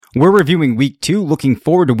We're reviewing week 2, looking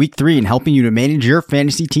forward to week 3, and helping you to manage your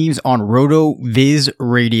fantasy teams on RotoViz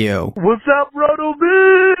Radio. What's up,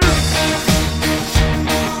 RotoViz?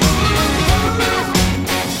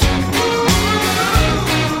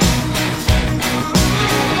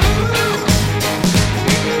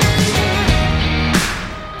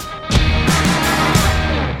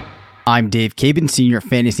 I'm Dave Cabin, Senior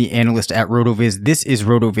Fantasy Analyst at RotoViz. This is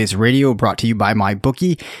RotoViz Radio, brought to you by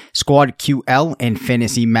MyBookie, SquadQL, and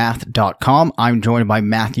FantasyMath.com. I'm joined by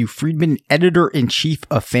Matthew Friedman, Editor-in-Chief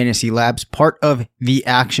of Fantasy Labs, part of the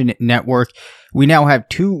Action Network. We now have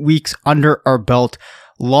 2 weeks under our belt.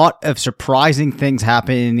 Lot of surprising things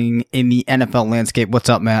happening in the NFL landscape. What's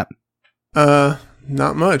up, Matt?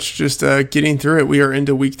 Not much. Just getting through it. We are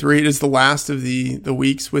into week 3. It is the last of the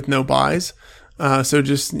weeks with no buys. So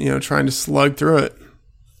just, trying to slug through it.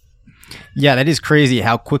 Yeah, that is crazy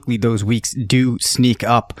how quickly those weeks do sneak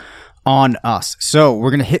up on us. So we're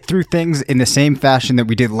going to hit through things in the same fashion that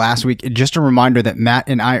we did last week. Just a reminder that Matt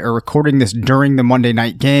and I are recording this during the Monday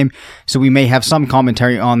night game, so we may have some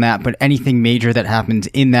commentary on that, but anything major that happens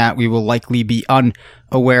in that we will likely be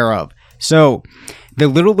unaware of. So, the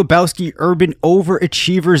Little Lebowski Urban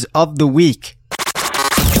Overachievers of the Week.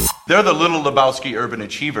 They're the Little Lebowski Urban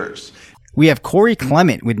Achievers. We have Corey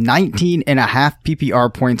Clement with 19.5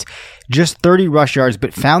 PPR points, just 30 rush yards,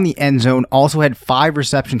 but found the end zone, also had 5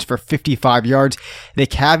 receptions for 55 yards. The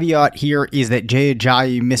caveat here is that Jay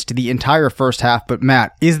Ajayi missed the entire first half, but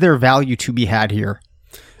Matt, is there value to be had here?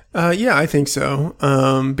 Yeah, I think so,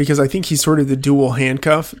 because I think he's sort of the dual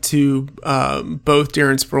handcuff to both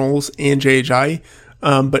Darren Sproles and Jay Ajayi.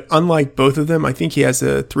 But unlike both of them, I think he has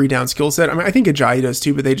a 3-down skill set. I mean, I think Ajayi does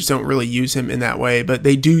too, but they just don't really use him in that way. But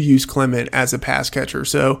they do use Clement as a pass catcher.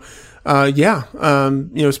 So,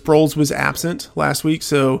 Sproles was absent last week.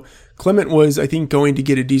 So Clement was, I think, going to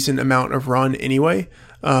get a decent amount of run anyway.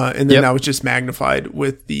 And then that was just magnified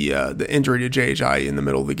with the injury to Jay Ajayi in the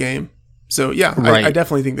middle of the game. So, yeah, right. I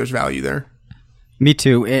definitely think there's value there. Me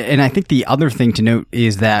too. And I think the other thing to note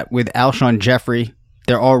is that with Alshon Jeffrey,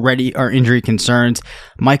 there already are injury concerns.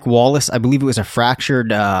 Mike Wallace, I believe it was a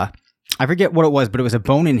fractured, I forget what it was, but it was a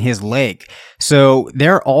bone in his leg. So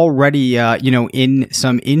they're already, in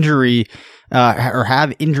some injury, or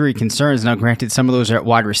have injury concerns. Now, granted, some of those are at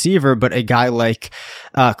wide receiver, but a guy like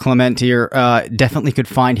Clement here definitely could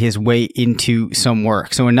find his way into some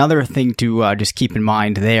work. So another thing to just keep in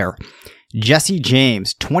mind there. Jesse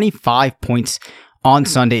James, 25 points on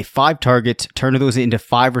Sunday, 5 targets, turned those into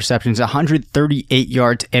 5 receptions, 138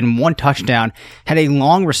 yards, and 1 touchdown. Had a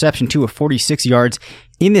long reception, too, of 46 yards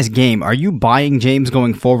in this game. Are you buying James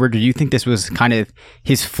going forward, or do you think this was kind of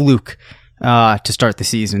his fluke to start the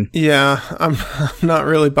season? Yeah, I'm not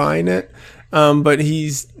really buying it. But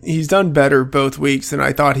he's done better both weeks than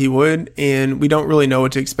I thought he would, and we don't really know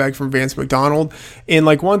what to expect from Vance McDonald. And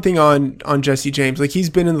one thing on Jesse James, he's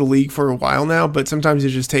been in the league for a while now, but sometimes it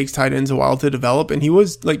just takes tight ends a while to develop. And he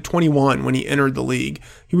was 21 when he entered the league.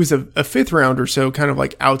 He was a 5th rounder, so kind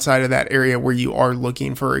of outside of that area where you are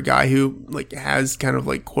looking for a guy who has kind of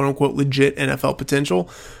quote unquote legit NFL potential.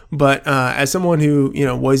 But as someone who,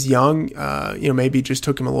 was young, maybe just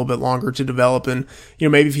took him a little bit longer to develop. And,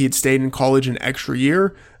 maybe if he had stayed in college an extra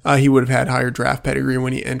year, he would have had higher draft pedigree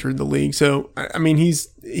when he entered the league. So, I mean,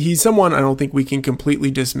 he's someone I don't think we can completely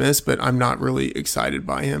dismiss, but I'm not really excited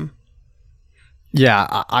by him.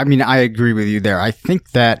 Yeah, I mean, I agree with you there. I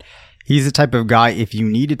think that he's the type of guy, if you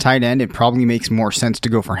need a tight end, it probably makes more sense to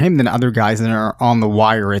go for him than other guys that are on the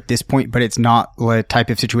wire at this point, but it's not the type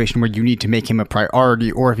of situation where you need to make him a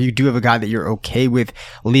priority, or if you do have a guy that you're okay with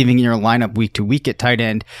leaving in your lineup week to week at tight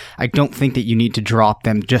end, I don't think that you need to drop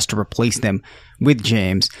them just to replace them with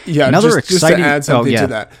James. Yeah, just to add something to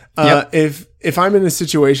that. If I'm in a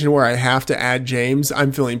situation where I have to add James,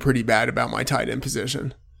 I'm feeling pretty bad about my tight end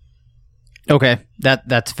position. Okay,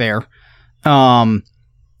 that's fair.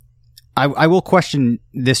 I will question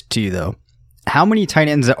this to you, though. How many tight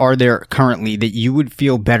ends are there currently that you would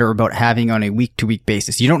feel better about having on a week-to-week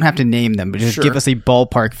basis? You don't have to name them, but just give us a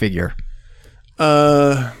ballpark figure.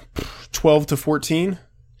 12 to 14.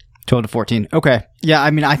 12 to 14. Okay. Yeah,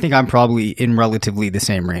 I mean, I think I'm probably in relatively the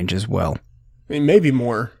same range as well. I mean, maybe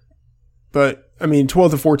more. But,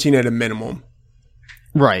 12 to 14 at a minimum.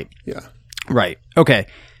 Right. Yeah. Right. Okay.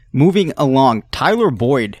 Moving along, Tyler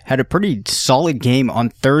Boyd had a pretty solid game on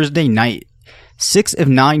Thursday night. 6 of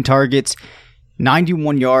 9 targets,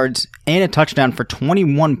 91 yards, and a touchdown for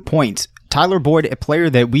 21 points. Tyler Boyd, a player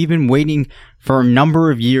that we've been waiting for a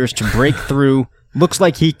number of years to break through. Looks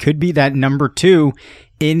like he could be that number 2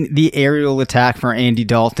 in the aerial attack for Andy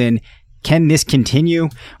Dalton. Can this continue?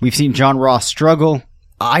 We've seen John Ross struggle.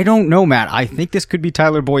 I don't know, Matt. I think this could be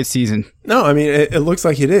Tyler Boyd's season. No, I mean, it looks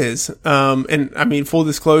like it is. And I mean, full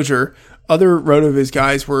disclosure, other RotoViz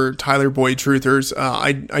guys were Tyler Boyd truthers.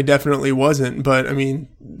 I definitely wasn't, but I mean,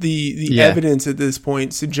 the evidence at this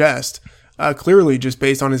point suggests clearly, just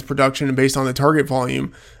based on his production and based on the target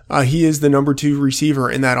volume, he is the number 2 receiver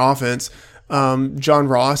in that offense. John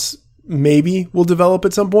Ross maybe will develop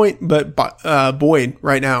at some point, but Boyd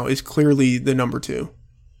right now is clearly the number 2.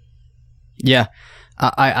 Yeah.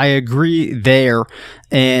 I agree there.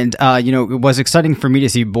 And, it was exciting for me to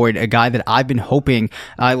see Boyd, a guy that I've been hoping.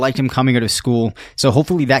 I liked him coming out of school. So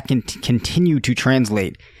hopefully that can continue to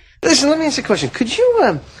translate. Listen, let me ask you a question. Could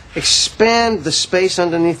you expand the space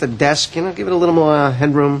underneath the desk? Give it a little more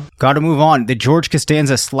headroom. Got to move on. The George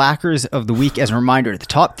Costanza Slackers of the Week as a reminder. The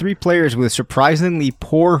top 3 players with surprisingly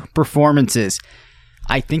poor performances.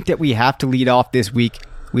 I think that we have to lead off this week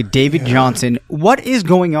with David Johnson. What is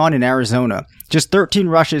going on in Arizona? Just 13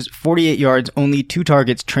 rushes, 48 yards, only 2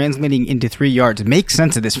 targets, translating into 3 yards. Make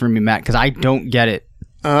sense of this for me, Matt, because I don't get it.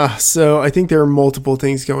 So I think there are multiple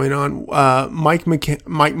things going on. Mike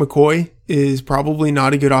McCoy is probably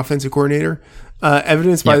not a good offensive coordinator,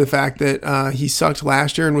 evidenced by the fact that he sucked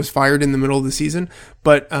last year and was fired in the middle of the season.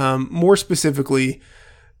 But more specifically,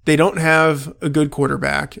 they don't have a good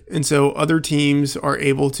quarterback, and so other teams are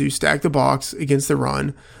able to stack the box against the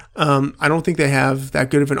run. I don't think they have that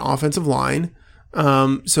good of an offensive line,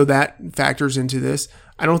 so that factors into this.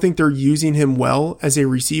 I don't think they're using him well as a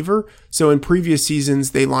receiver. So in previous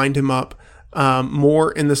seasons, they lined him up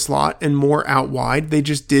more in the slot and more out wide. They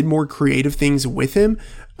just did more creative things with him.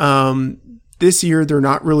 This year, they're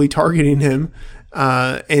not really targeting him.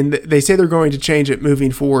 And they say they're going to change it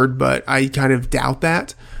moving forward, but I kind of doubt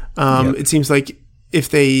that. It seems like if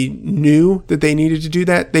they knew that they needed to do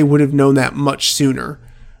that, they would have known that much sooner.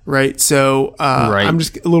 Right. So I'm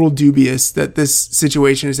just a little dubious that this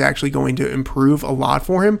situation is actually going to improve a lot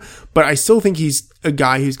for him. But I still think he's a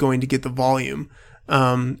guy who's going to get the volume.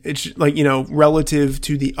 It's like, relative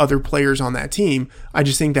to the other players on that team, I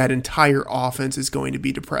just think that entire offense is going to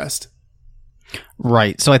be depressed.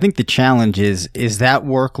 Right. So I think the challenge is that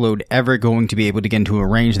workload ever going to be able to get into a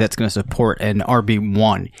range that's going to support an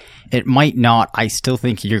RB1? It might not. I still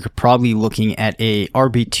think you're probably looking at a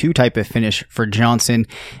RB2 type of finish for Johnson,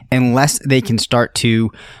 unless they can start to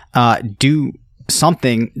do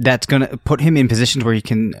something that's going to put him in positions where he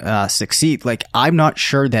can succeed. Like, I'm not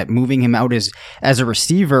sure that moving him out as a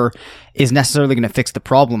receiver is necessarily going to fix the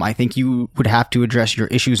problem. I think you would have to address your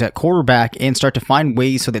issues at quarterback and start to find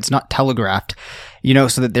ways so that it's not telegraphed,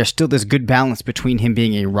 so that there's still this good balance between him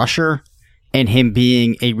being a rusher and him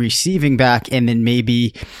being a receiving back, and then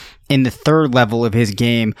maybe in the third level of his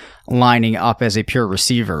game lining up as a pure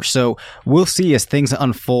receiver. So we'll see as things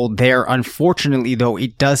unfold there. Unfortunately, though,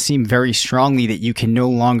 it does seem very strongly that you can no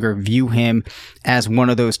longer view him as one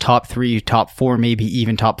of those top 3, top 4, maybe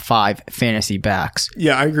even top 5 fantasy backs.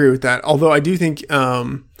 Yeah, I agree with that. Although I do think,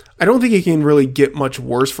 I don't think it can really get much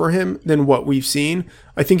worse for him than what we've seen.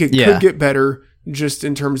 I think it could get better, just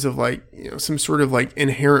in terms of some sort of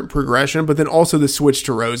inherent progression, but then also the switch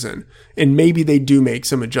to Rosen. And maybe they do make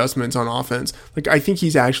some adjustments on offense. I think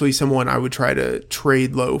he's actually someone I would try to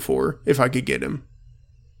trade low for if I could get him.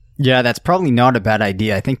 Yeah, that's probably not a bad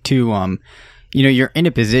idea. I think too, you're in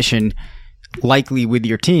a position likely with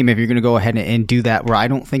your team if you're going to go ahead and do that, where I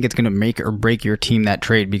don't think it's going to make or break your team, that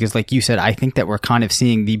trade, because like you said, I think that we're kind of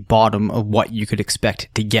seeing the bottom of what you could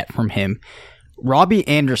expect to get from him. Robbie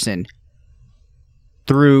Anderson,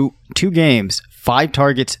 through 2 games, 5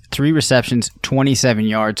 targets, 3 receptions, 27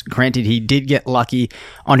 yards. Granted, he did get lucky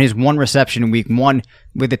on his 1 reception in week 1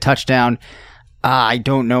 with a touchdown. I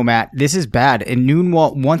don't know, Matt. This is bad. And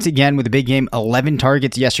Nunwa, once again, with a big game, 11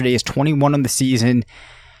 targets yesterday, is 21 on the season,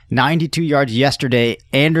 92 yards yesterday.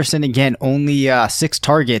 Anderson, again, only 6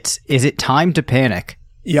 targets. Is it time to panic?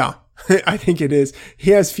 Yeah, I think it is. He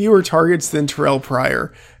has fewer targets than Terrell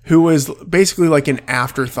Pryor, who was basically like an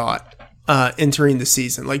afterthought entering the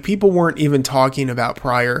season. People weren't even talking about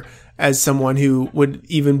Pryor as someone who would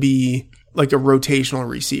even be like a rotational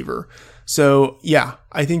receiver. So yeah,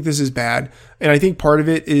 I think this is bad. And I think part of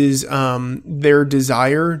it is their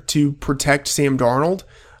desire to protect Sam Darnold.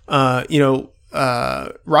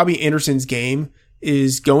 Robbie Anderson's game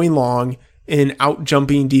is going long and out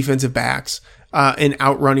jumping defensive backs and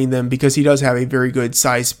outrunning them, because he does have a very good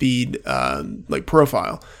size speed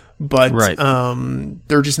profile. But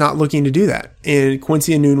they're just not looking to do that. And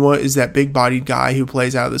Quincy Enunwa is that big-bodied guy who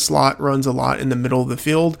plays out of the slot, runs a lot in the middle of the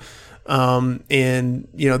field.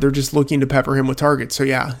 They're just looking to pepper him with targets. So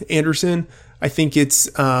yeah, Anderson, I think it's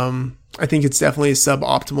definitely a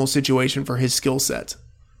suboptimal situation for his skill set.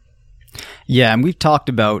 Yeah, and we've talked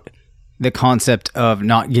about the concept of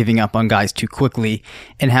not giving up on guys too quickly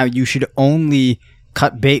and how you should only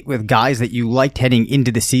cut bait with guys that you liked heading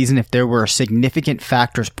into the season if there were significant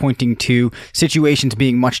factors pointing to situations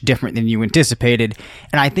being much different than you anticipated.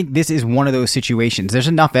 And I think this is one of those situations. There's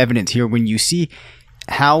enough evidence here when you see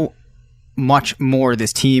how much more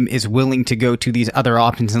this team is willing to go to these other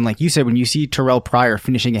options. And like you said, when you see Terrell Pryor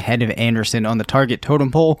finishing ahead of Anderson on the target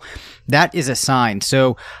totem pole, that is a sign.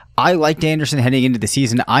 So I liked Anderson heading into the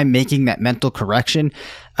season. I'm making that mental correction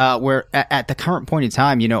where at the current point in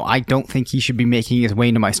time, I don't think he should be making his way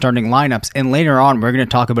into my starting lineups. And later on, we're going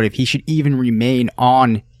to talk about if he should even remain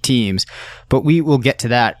on teams. But we will get to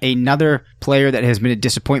that. Another player that has been a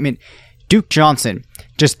disappointment, Duke Johnson.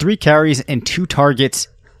 Just 3 carries and 2 targets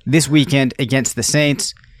this weekend against the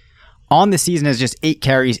Saints. On the season has just 8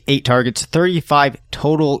 carries, 8 targets, 35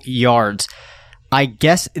 total yards. I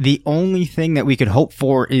guess the only thing that we could hope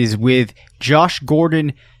for is with Josh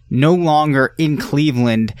Gordon no longer in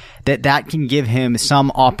Cleveland, that can give him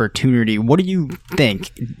some opportunity. What do you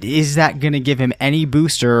think? Is that going to give him any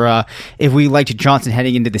boost, or if we liked Johnson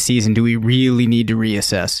heading into the season, do we really need to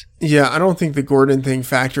reassess? Yeah, I don't think the Gordon thing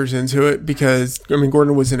factors into it because,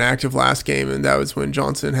 Gordon was inactive last game, and that was when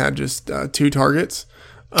Johnson had just 2 targets.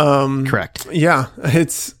 Correct. Yeah,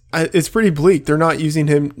 it's pretty bleak. They're not using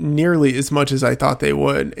him nearly as much as I thought they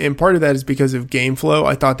would. And part of that is because of game flow.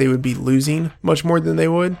 I thought they would be losing much more than they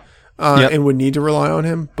would and would need to rely on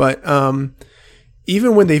him. But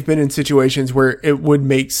even when they've been in situations where it would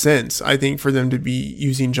make sense, I think, for them to be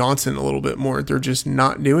using Johnson a little bit more, they're just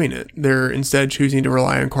not doing it. They're instead choosing to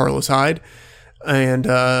rely on Carlos Hyde. And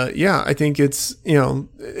I think it's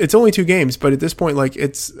only 2 games, but at this point, I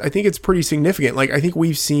think it's pretty significant. I think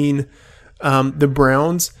we've seen the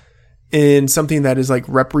Browns in something that is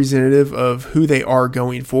representative of who they are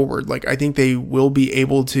going forward. I think they will be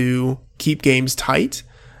able to keep games tight.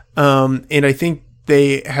 And I think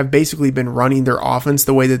they have basically been running their offense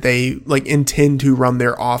the way that they intend to run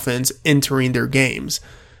their offense entering their games.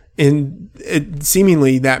 And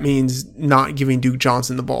seemingly that means not giving Duke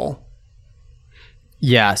Johnson the ball.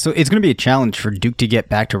 Yeah, so it's going to be a challenge for Duke to get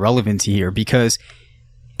back to relevancy here because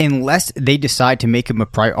unless they decide to make him a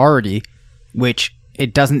priority, which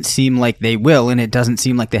it doesn't seem like they will, and it doesn't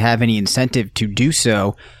seem like they have any incentive to do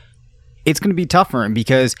so, it's going to be tough for him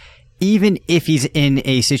because even if he's in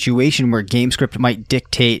a situation where game script might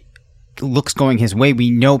dictate looks going his way, we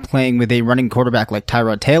know playing with a running quarterback like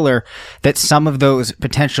Tyrod Taylor that some of those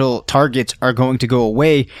potential targets are going to go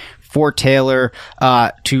away for Taylor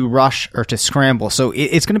to rush or to scramble. So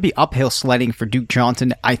it's going to be uphill sledding for Duke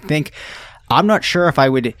Johnson. I'm not sure if I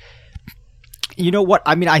would... You know what?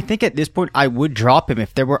 I think at this point I would drop him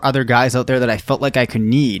if there were other guys out there that I felt like I could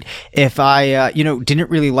need. If I, didn't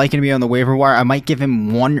really like him to be on the waiver wire, I might give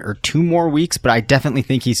him 1 or 2 more weeks, but I definitely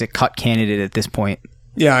think he's a cut candidate at this point.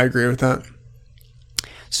 Yeah, I agree with that.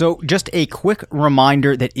 So just a quick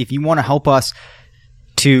reminder that if you want to help us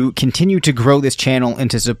to continue to grow this channel and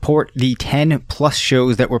to support the 10 plus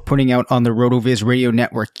shows that we're putting out on the RotoViz radio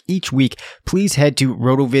network each week, please head to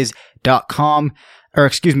rotoviz.com.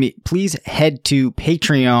 Please head to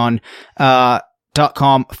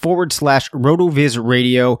patreon.com/RotoViz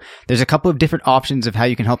radio. There's a couple of different options of how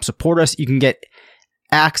you can help support us. You can get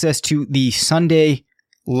access to the Sunday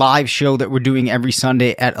live show that we're doing every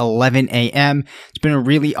Sunday at 11 a.m. It's been a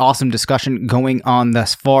really awesome discussion going on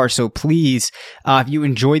thus far. So please, if you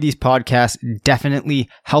enjoy these podcasts, definitely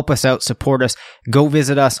help us out, support us, go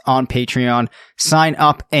visit us on Patreon, sign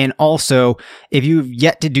up. And also, if you've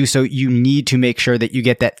yet to do so, you need to make sure that you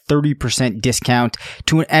get that 30% discount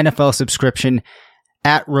to an NFL subscription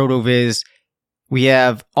at RotoViz. We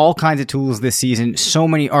have all kinds of tools this season, so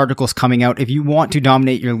many articles coming out. If you want to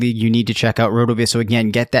dominate your league, you need to check out RotoViz. So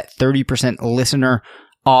again, get that 30% listener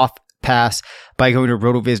off pass by going to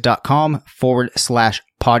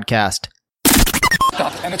rotoviz.com/podcast.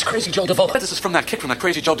 And it's Crazy Joe Davola. This is from that kick from that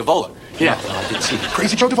Crazy Joe Davola. Yeah, I did see.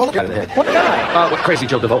 Crazy Joe Davola? What guy? What Crazy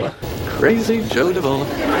Joe Davola? Crazy Joe Davola.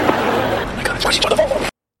 Oh my God, it's Crazy Joe Davola.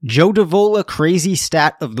 Joe Davola crazy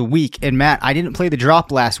stat of the week. And Matt, I didn't play the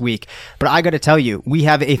drop last week, but I got to tell you, we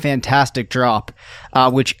have a fantastic drop,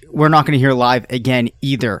 which we're not going to hear live again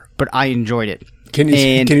either, but I enjoyed it. Can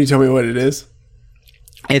you tell me what it is?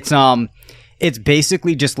 It's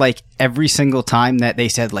basically just every single time that they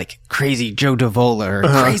said Crazy Joe Davola or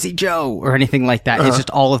Crazy Joe or anything like that. It's just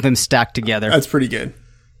all of them stacked together. That's pretty good.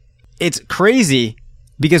 It's crazy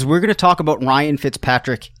because we're going to talk about Ryan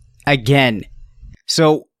Fitzpatrick again.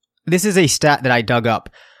 So this is a stat that I dug up.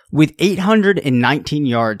 With 819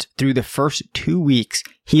 yards through the first 2 weeks,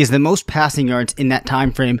 he is the most passing yards in that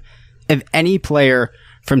time frame of any player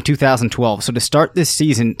from 2012. So to start this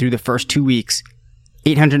season through the first 2 weeks,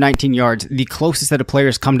 819 yards. The closest that a player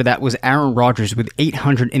has come to that was Aaron Rodgers with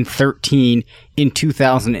 813 in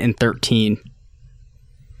 2013.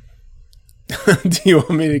 Do you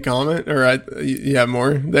want me to comment, or you have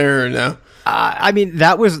more there, or no? I mean,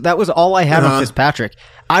 that was all I had on Fitzpatrick.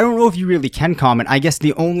 I don't know if you really can comment. I guess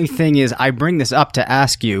the only thing is, I bring this up to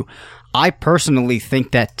ask you. I personally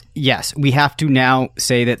think that, yes, we have to now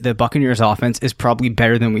say that the Buccaneers offense is probably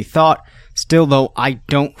better than we thought. Still, though, I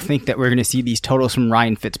don't think that we're going to see these totals from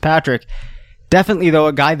Ryan Fitzpatrick. Definitely, though,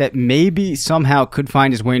 a guy that maybe somehow could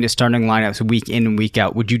find his way into starting lineups week in and week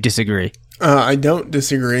out. Would you disagree? I don't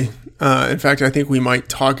disagree. In fact, I think we might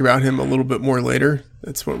talk about him a little bit more later.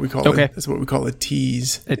 That's what we call it. That's what we call a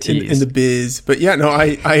tease. In the biz. But yeah, no,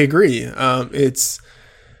 I agree. It's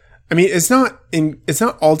not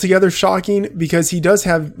altogether shocking, because he does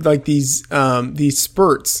have like these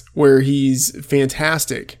spurts where he's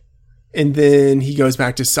fantastic, and then he goes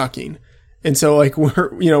back to sucking. And so like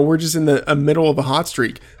we're just in the middle of a hot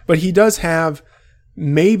streak, but he does have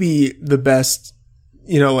maybe the best,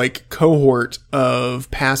 like cohort of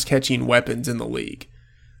pass catching weapons in the league.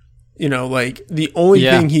 Like the only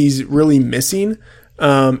thing he's really missing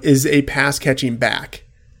is a pass catching back.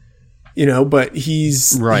 But he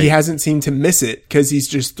hasn't seemed to miss it, because he's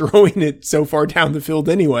just throwing it so far down the field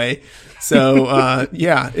anyway. So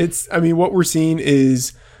what we're seeing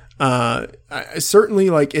is certainly,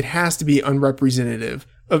 like, it has to be unrepresentative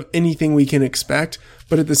of anything we can expect.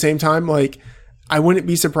 But at the same time, like, I wouldn't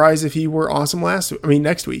be surprised if he were awesome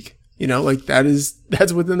next week. Like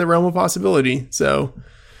that's within the realm of possibility. So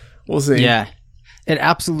we'll see. Yeah, it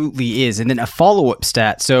absolutely is. And then a follow-up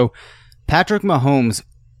stat. So Patrick Mahomes,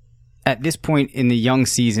 at this point in the young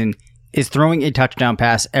season, is throwing a touchdown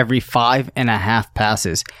pass every 5.5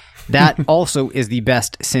 passes. That also is the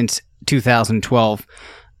best since 2012.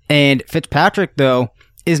 And Fitzpatrick, though,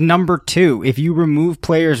 is number 2 if you remove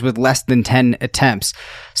players with less than 10 attempts.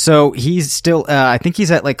 So he's still, I think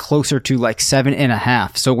he's at like closer to like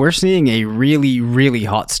 7.5. So we're seeing a really, really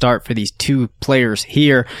hot start for these two players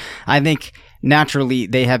here. I think naturally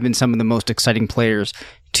they have been some of the most exciting players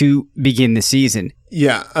to begin the season.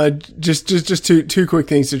 Yeah, just two quick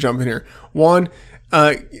things to jump in here. One,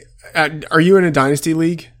 are you in a dynasty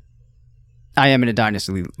league? I am in a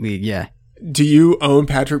dynasty league, yeah. Do you own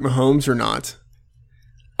Patrick Mahomes or not?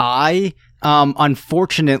 I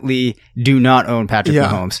unfortunately do not own Patrick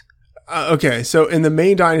Mahomes. Okay, so in the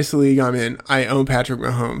main dynasty league I'm in, I own Patrick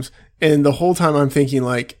Mahomes, and the whole time I'm thinking,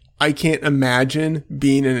 like, I can't imagine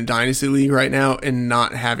being in a dynasty league right now and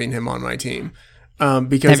not having him on my team.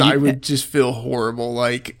 Because I would just feel horrible.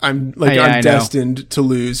 Like I'm destined to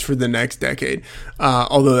lose for the next decade.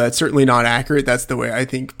 Although that's certainly not accurate. That's the way I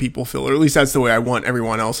think people feel, or at least that's the way I want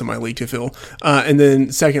everyone else in my league to feel. And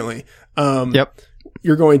then secondly,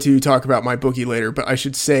 you're going to talk about my bookie later, but I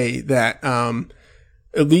should say that,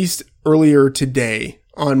 at least earlier today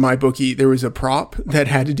on my bookie, there was a prop that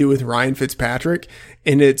had to do with Ryan Fitzpatrick,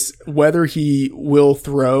 and it's whether he will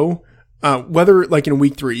throw, whether like in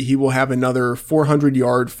week 3, he will have another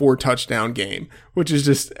 400-yard, 4-touchdown game, which is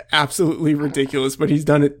just absolutely ridiculous, but he's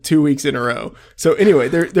done it 2 weeks in a row. So anyway,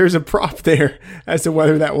 there's a prop there as to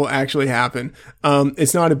whether that will actually happen.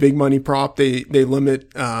 It's not a big money prop. They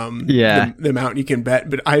limit, the amount you can bet,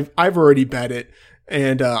 but I've already bet it,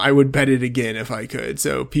 and, I would bet it again if I could.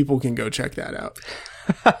 So people can go check that out.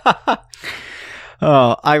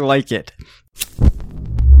 Oh, I like it.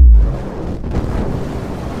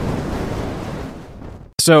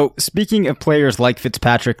 So, speaking of players like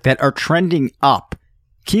Fitzpatrick that are trending up,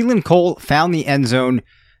 Keelan Cole found the end zone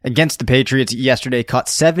against the Patriots yesterday, caught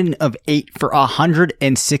 7 of 8 for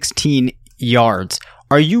 116 yards.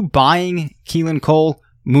 Are you buying Keelan Cole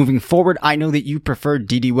moving forward? I know that you preferred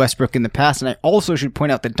D.D. Westbrook in the past, and I also should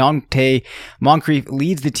point out that Dante Moncrief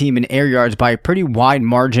leads the team in air yards by a pretty wide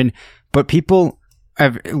margin, but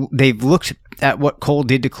they've looked at what Cole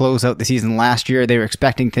did to close out the season last year. They were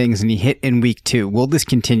expecting things, and he hit in week 2. Will this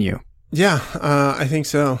continue? Yeah, I think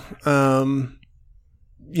so.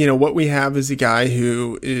 What we have is a guy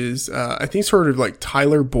who is, I think, sort of like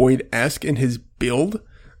Tyler Boyd-esque in his build.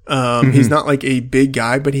 He's not like a big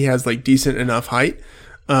guy, but he has like decent enough height.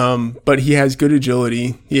 But he has good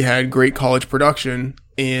agility. He had great college production,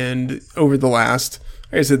 and over the last,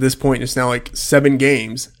 I guess at this point, it's now like 7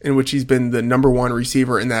 games in which he's been the number 1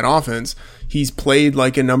 receiver in that offense. He's played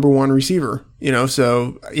like a number 1 receiver,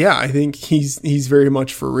 so yeah, I think he's very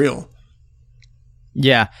much for real.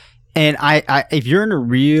 Yeah. And I if you're in a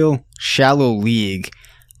real shallow league,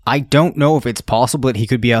 I don't know if it's possible that he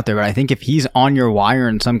could be out there, but I think if he's on your wire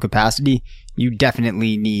in some capacity, you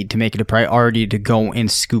definitely need to make it a priority to go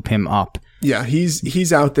and scoop him up. Yeah,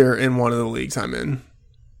 he's out there in one of the leagues I'm in.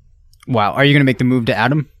 Wow. Are you going to make the move to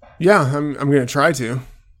add him? Yeah, I'm going to try to.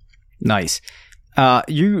 Nice.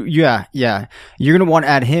 You're going to want to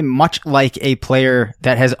add him, much like a player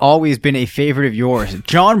that has always been a favorite of yours.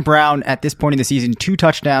 John Brown, at this point in the season, 2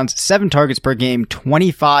 touchdowns, 7 targets per game,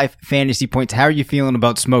 25 fantasy points. How are you feeling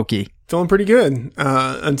about Smokey? Feeling pretty good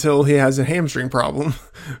until he has a hamstring problem,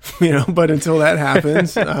 but until that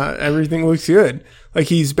happens, everything looks good. Like,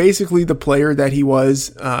 he's basically the player that he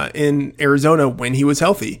was in Arizona when he was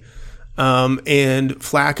healthy. And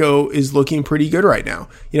Flacco is looking pretty good right now.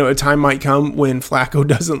 A time might come when Flacco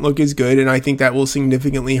doesn't look as good, and I think that will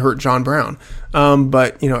significantly hurt John Brown.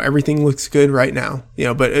 But everything looks good right now.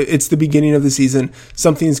 But it's the beginning of the season.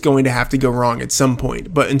 Something's going to have to go wrong at some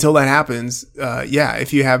point. But until that happens,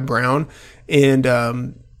 if you have Brown and,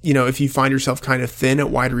 if you find yourself kind of thin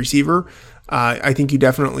at wide receiver, I think you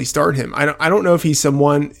definitely start him. I don't know if he's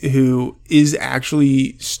someone who is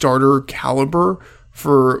actually starter caliber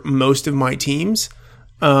for most of my teams.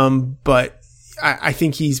 But I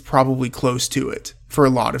think he's probably close to it for a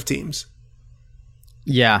lot of teams.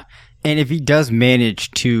 Yeah. And if he does manage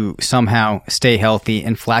to somehow stay healthy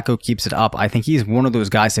and Flacco keeps it up, I think he's one of those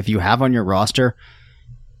guys, if you have on your roster,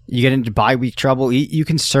 you get into bye week trouble, you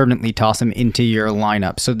can certainly toss him into your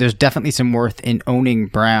lineup. So there's definitely some worth in owning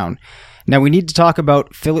Brown. Now we need to talk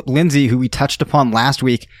about Philip Lindsay, who we touched upon last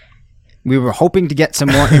week. We were hoping to get some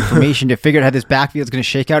more information to figure out how this backfield is going to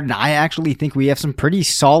shake out, and I actually think we have some pretty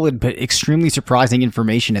solid but extremely surprising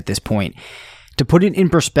information at this point. To put it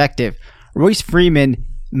in perspective, Royce Freeman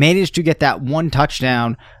managed to get that 1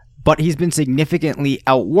 touchdown, but he's been significantly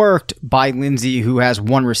outworked by Lindsay, who has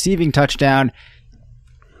 1 receiving touchdown,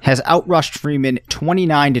 has outrushed Freeman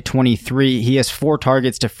 29-23. He has 4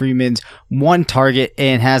 targets to Freeman's 1 target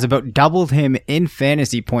and has about doubled him in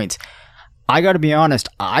fantasy points. I got to be honest,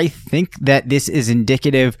 I think that this is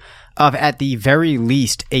indicative of, at the very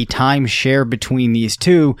least, a timeshare between these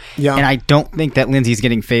two. Yeah. And I don't think that Lindsay's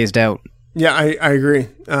getting phased out. Yeah, I agree.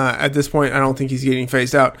 At this point, I don't think he's getting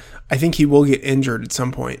phased out. I think he will get injured at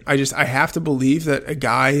some point. I have to believe that a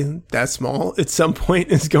guy that small at some point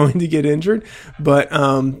is going to get injured. But,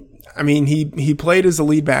 he played as a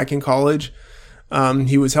lead back in college.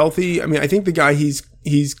 He was healthy. I think the guy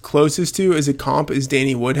he's closest to as a comp is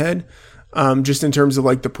Danny Woodhead. Just in terms of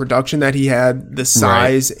like the production that he had, the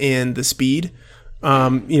size and the speed.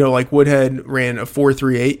 Like Woodhead ran a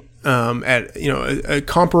 4.38 at a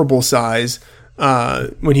comparable size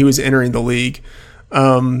when he was entering the league.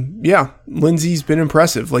 Lindsay's been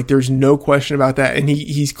impressive. Like, there's no question about that, and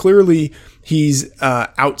he's clearly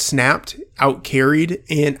outsnapped, outcarried,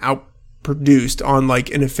 and outproduced on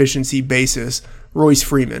like an efficiency basis Royce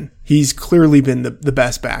Freeman. He's clearly been the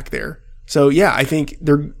best back there. So yeah, I think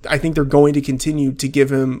they're going to continue to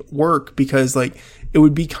give him work, because like it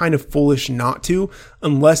would be kind of foolish not to,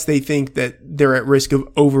 unless they think that they're at risk of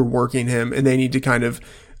overworking him and they need to kind of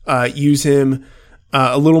use him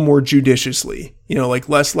a little more judiciously, like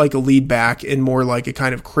less like a lead back and more like a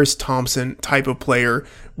kind of Chris Thompson type of player,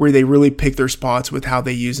 where they really pick their spots with how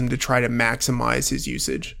they use him to try to maximize his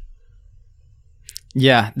usage.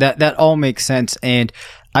 Yeah, that all makes sense. And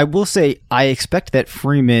I will say, I expect that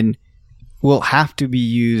Freeman will have to be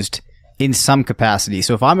used in some capacity.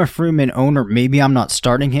 So if I'm a Freeman owner, maybe I'm not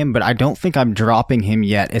starting him, but I don't think I'm dropping him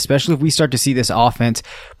yet, especially if we start to see this offense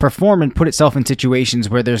perform and put itself in situations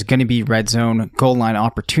where there's going to be red zone, goal line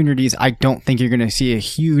opportunities. I don't think you're going to see a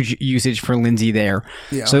huge usage for Lindsay there.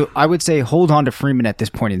 Yeah. So I would say hold on to Freeman at this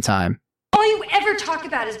point in time. All you ever talk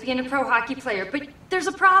about is being a pro hockey player, but there's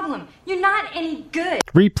a problem. You're not any good.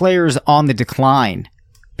 3 players on the decline.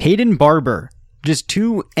 Peyton Barber, just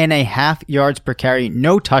 2.5 yards per carry,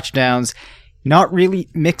 no touchdowns, not really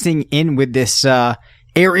mixing in with this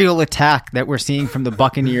aerial attack that we're seeing from the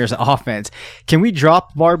Buccaneers offense. Can we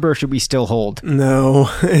drop Barber, or should we still hold? No,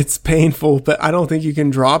 it's painful, but I don't think you can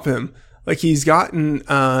drop him. Like, he's gotten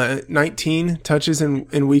 19 touches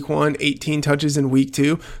in week 1, 18 touches in week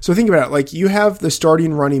 2. So think about it. Like, you have the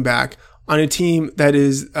starting running back on a team that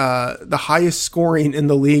is the highest scoring in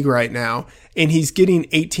the league right now, and he's getting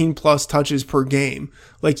 18 plus touches per game.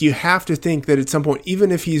 Like, you have to think that at some point,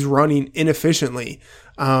 even if he's running inefficiently,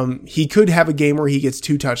 he could have a game where he gets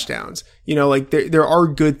 2 touchdowns. Like, there are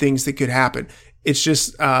good things that could happen. It's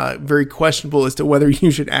just very questionable as to whether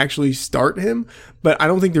you should actually start him, but I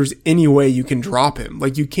don't think there's any way you can drop him.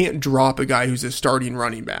 Like, you can't drop a guy who's a starting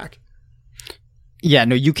running back. Yeah,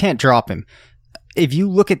 no, you can't drop him. If you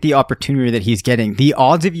look at the opportunity that he's getting, the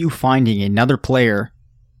odds of you finding another player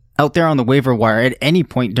out there on the waiver wire at any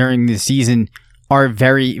point during the season are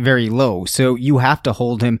very, very low. So you have to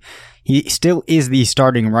hold him. He still is the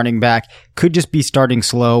starting running back, could just be starting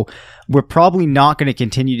slow. We're probably not going to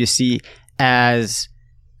continue to see as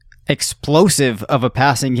explosive of a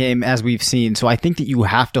passing game as we've seen. So I think that you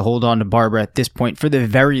have to hold on to Barber at this point for the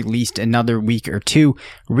very least another week or two.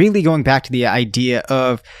 Really going back to the idea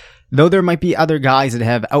of, though there might be other guys that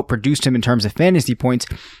have outproduced him in terms of fantasy points,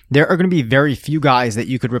 there are going to be very few guys that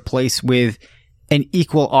you could replace with an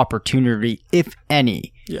equal opportunity, if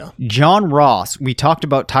any. Yeah. John Ross, we talked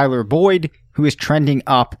about Tyler Boyd, who is trending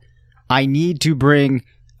up. I need to bring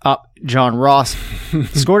up John Ross.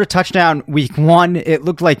 Scored a touchdown week 1. It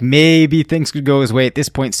looked like maybe things could go his way. At this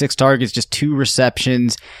point, 6 targets, just 2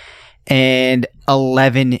 receptions, and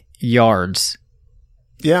 11 yards.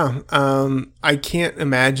 Yeah. I can't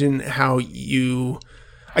imagine how there's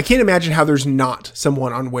not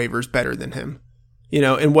someone on waivers better than him.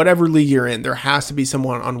 In whatever league you're in, there has to be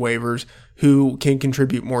someone on waivers who can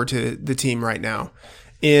contribute more to the team right now.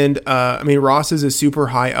 And, Ross is a super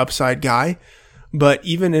high upside guy, but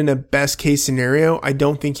even in a best case scenario, I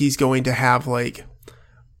don't think he's going to have I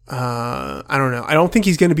don't think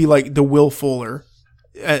he's going to be like the Will Fuller,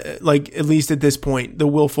 at least at this point, the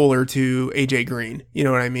Will Fuller to AJ Green. You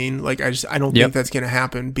know what I mean? I don't think that's going to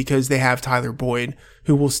happen because they have Tyler Boyd,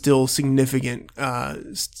 who will still significant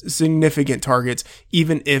targets,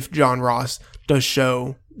 even if John Ross does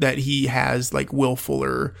show that he has Will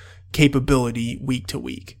Fuller capability week to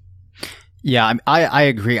week. Yeah, I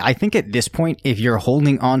agree. I think at this point, if you're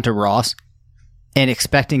holding on to Ross and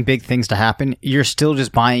expecting big things to happen, you're still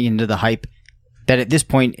just buying into the hype that at this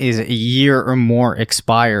point is a year or more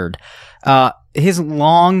expired. His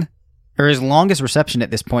longest reception at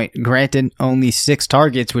this point, granted only 6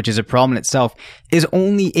 targets, which is a problem in itself, is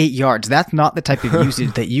only 8 yards. That's not the type of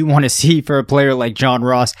usage that you want to see for a player like John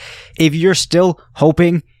Ross. If you're still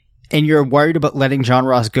hoping and you're worried about letting John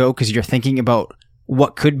Ross go because you're thinking about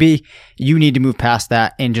what could be, you need to move past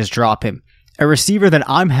that and just drop him. A receiver that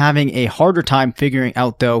I'm having a harder time figuring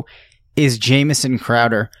out, though, is Jamison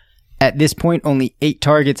Crowder. At this point, only 8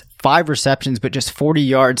 targets, 5 receptions, but just 40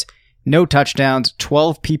 yards, no touchdowns,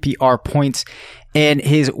 12 PPR points, and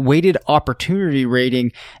his weighted opportunity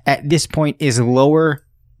rating at this point is lower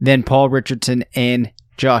than Paul Richardson and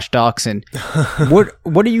Josh Doxson.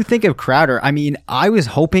 What do you think of Crowder? I was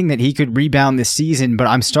hoping that he could rebound this season, but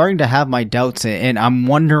I'm starting to have my doubts, and I'm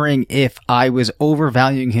wondering if I was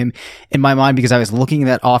overvaluing him in my mind because I was looking at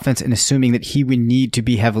that offense and assuming that he would need to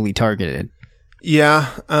be heavily targeted. Yeah,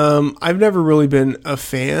 I've never really been a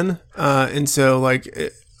fan, and so I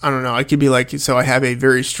don't know, I could be so I have a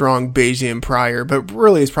very strong Bayesian prior, but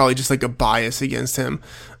really it's probably just a bias against him.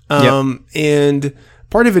 And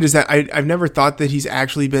part of it is that I've never thought that he's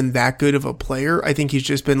actually been that good of a player. I think he's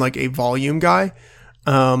just been a volume guy.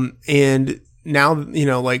 And now,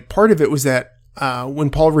 part of it was that when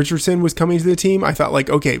Paul Richardson was coming to the team, I thought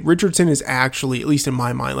okay, Richardson is actually, at least in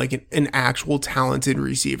my mind, an actual talented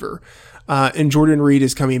receiver. And Jordan Reed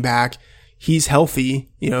is coming back. He's healthy,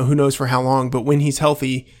 who knows for how long, but when he's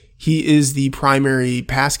healthy, he is the primary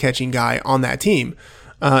pass catching guy on that team.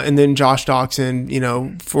 And then Josh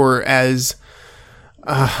Doxson, for as,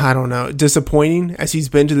 I don't know, disappointing as he's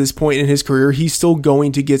been to this point in his career, he's still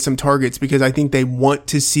going to get some targets because I think they want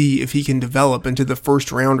to see if he can develop into the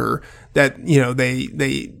first rounder that,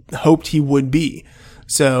 they hoped he would be.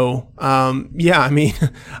 So,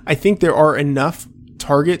 I think there are enough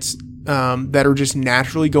targets that are just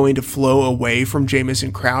naturally going to flow away from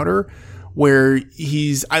Jamison Crowder, where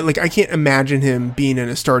I can't imagine him being in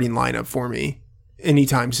a starting lineup for me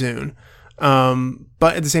anytime soon.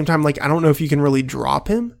 But at the same time, I don't know if you can really drop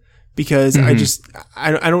him because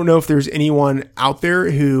I don't know if there's anyone out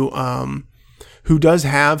there who does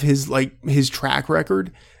have his track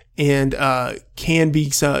record and can be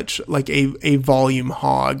such a volume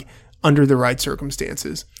hog under the right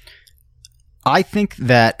circumstances. I think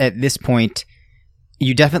that at this point,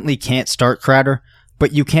 you definitely can't start Crowder,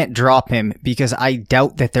 but you can't drop him because I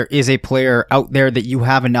doubt that there is a player out there that you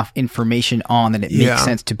have enough information on that it makes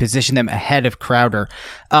sense to position them ahead of Crowder.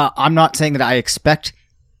 I'm not saying that I expect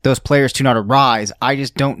those players to not arise. I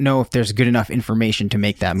just don't know if there's good enough information to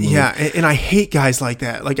make that move. Yeah, and I hate guys like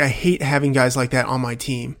that. I hate having guys like that on my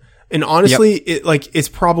team. And honestly, it's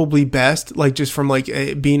probably best, just from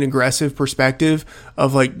a being aggressive perspective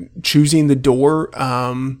of choosing the door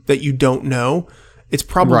that you don't know. It's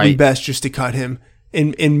probably best just to cut him,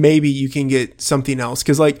 and maybe you can get something else.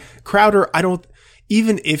 Because Crowder,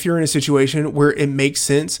 even if you're in a situation where it makes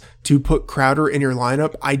sense to put Crowder in your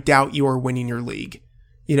lineup, I doubt you are winning your league.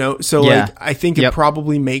 So I think it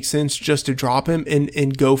probably makes sense just to drop him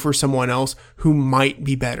and go for someone else who might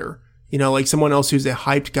be better. like someone else who's a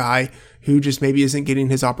hyped guy who just maybe isn't getting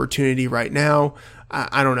his opportunity right now.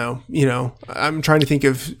 I don't know. I'm trying to think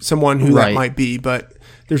of someone who that might be, but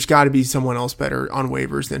there's got to be someone else better on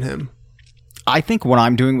waivers than him. I think what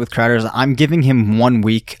I'm doing with Crowder is I'm giving him 1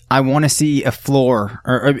 week. I want to see a floor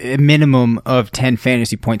or a minimum of 10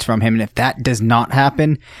 fantasy points from him. And if that does not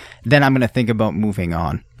happen, then I'm going to think about moving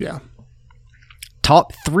on. Yeah.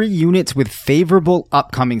 Top 3 units with favorable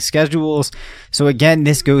upcoming schedules. So again,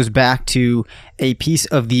 this goes back to a piece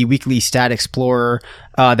of the weekly Stat Explorer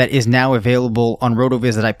that is now available on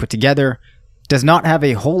RotoViz that I put together. Does not have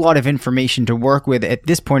a whole lot of information to work with at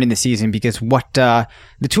this point in the season because what the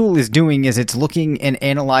tool is doing is it's looking and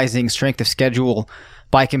analyzing strength of schedule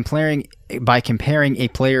by comparing a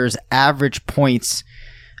player's average points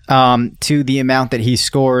to the amount that he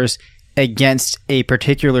scores against a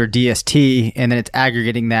particular DST, and then it's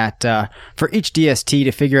aggregating that for each DST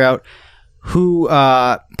to figure out who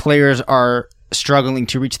players are struggling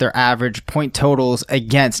to reach their average point totals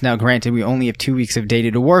against. Now, granted, we only have 2 weeks of data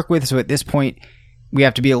to work with, so at this point, we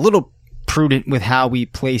have to be a little prudent with how we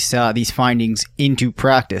place these findings into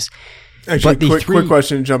practice. Actually, quick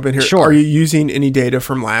question to jump in here. Sure. Are you using any data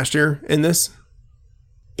from last year in this?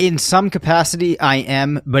 In some capacity, I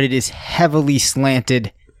am, but it is heavily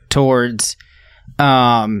slanted towards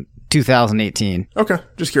 2018. Okay,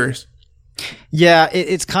 just curious. Yeah,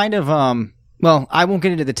 it's kind of well, I won't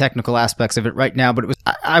get into the technical aspects of it right now, but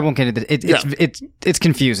I won't get into it's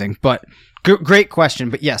confusing, but great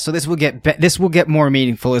question. But yeah, so this will get more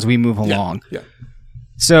meaningful as we move along. Yeah.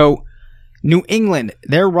 So New England,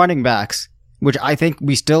 their running backs, which I think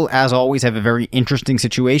we still, as always, have a very interesting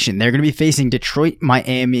situation. They're going to be facing Detroit,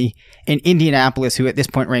 Miami, and Indianapolis, who at this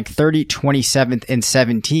point rank 30, 27th, and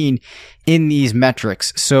 17 in these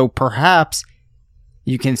metrics. So perhaps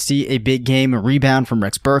you can see a big game, a rebound from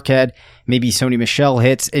Rex Burkhead, maybe Sony Michel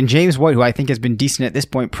hits, and James White, who I think has been decent at this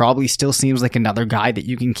point, probably still seems like another guy that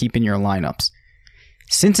you can keep in your lineups.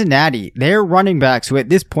 Cincinnati, their running backs, who at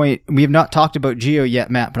this point, we have not talked about Gio yet,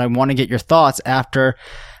 Matt, but I want to get your thoughts after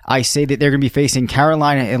I say that they're going to be facing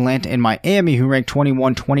Carolina, Atlanta, and Miami, who rank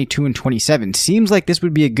 21, 22, and 27. Seems like this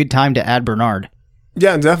would be a good time to add Bernard.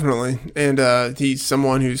 Yeah, definitely. And he's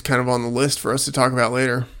someone who's kind of on the list for us to talk about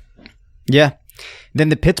later. Yeah. Then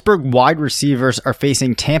the Pittsburgh wide receivers are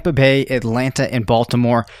facing Tampa Bay, Atlanta, and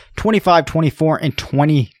Baltimore, 25, 24, and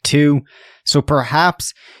 22. So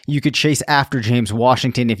perhaps you could chase after James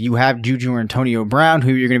Washington. If you have Juju or Antonio Brown,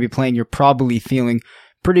 who you're going to be playing, you're probably feeling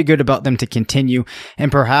pretty good about them to continue.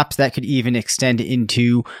 And perhaps that could even extend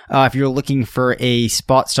into if you're looking for a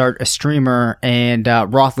spot start, a streamer, and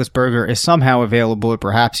Roethlisberger is somehow available, or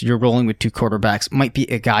perhaps you're rolling with 2 quarterbacks, might be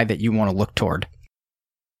a guy that you want to look toward.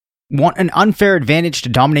 Want an unfair advantage to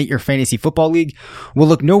dominate your fantasy football league? Well,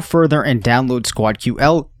 look no further and download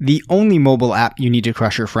SquadQL, the only mobile app you need to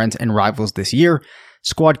crush your friends and rivals this year.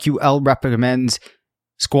 SquadQL recommends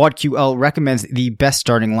the best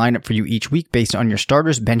starting lineup for you each week based on your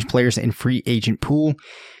starters, bench players, and free agent pool.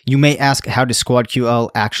 You may ask, how does SquadQL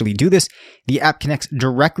actually do this? The app connects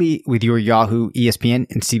directly with your Yahoo, ESPN,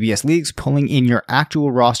 and CBS leagues, pulling in your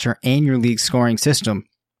actual roster and your league scoring system.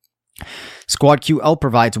 SquadQL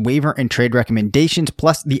provides waiver and trade recommendations,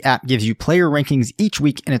 plus the app gives you player rankings each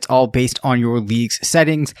week, and it's all based on your league's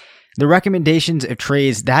settings. The recommendations of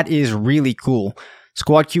trades, that is really cool.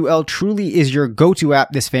 SquadQL truly is your go-to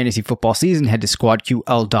app this fantasy football season. Head to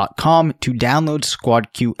squadql.com to download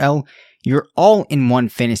SquadQL, your all-in-one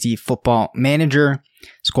fantasy football manager.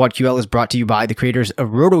 SquadQL is brought to you by the creators of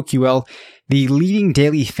RotoQL, the leading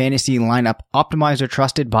daily fantasy lineup optimizer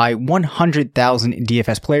trusted by 100,000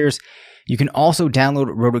 DFS players. You can also download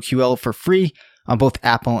RotoQL for free on both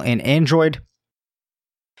Apple and Android.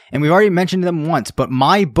 And we've already mentioned them once, but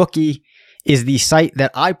MyBookie is the site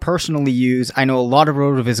that I personally use. I know a lot of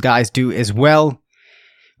RotoViz guys do as well.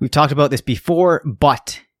 We've talked about this before,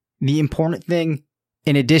 but the important thing,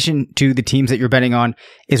 in addition to the teams that you're betting on,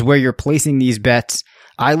 is where you're placing these bets.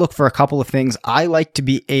 I look for a couple of things. I like to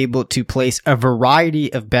be able to place a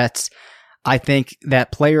variety of bets. I think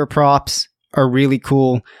that player props are really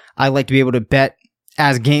cool. I like to be able to bet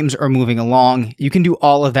as games are moving along. You can do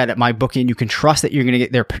all of that at MyBookie, and you can trust that you're going to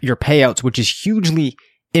get your payouts, which is hugely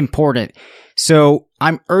important. So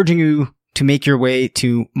I'm urging you to make your way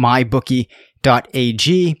to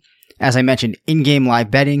mybookie.ag. As I mentioned, in-game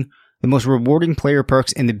live betting, the most rewarding player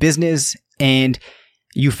perks in the business. And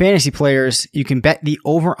you fantasy players, you can bet the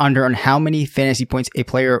over-under on how many fantasy points a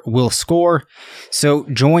player will score. So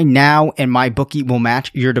join now, and MyBookie will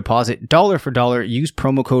match your deposit dollar for dollar. Use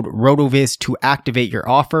promo code RotoViz to activate your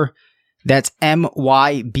offer. That's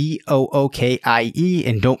MYBOOKIE,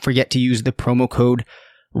 and don't forget to use the promo code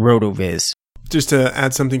RotoViz. Just to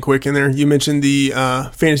add something quick in there, you mentioned the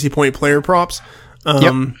fantasy point player props.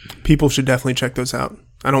 People should definitely check those out.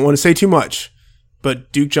 I don't want to say too much,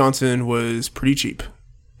 but Duke Johnson was pretty cheap.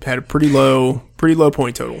 Had a pretty low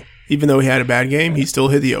point total. Even though he had a bad game, he still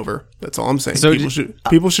hit the over. That's all I'm saying. So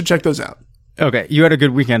people should check those out. Okay, you had a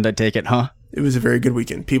good weekend, I take it, huh? It was a very good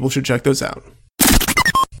weekend. People should check those out.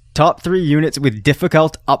 Top 3 units with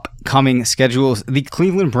difficult upcoming schedules. The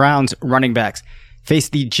Cleveland Browns running backs face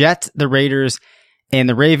the Jets, the Raiders, and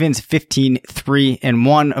the Ravens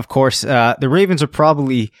 15-3-1. Of course, the Ravens are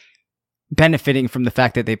probably benefiting from the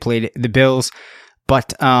fact that they played the Bills.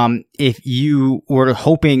 But if you were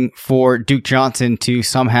hoping for Duke Johnson to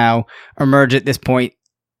somehow emerge at this point,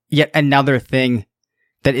 yet another thing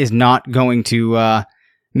that is not going to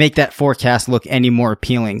make that forecast look any more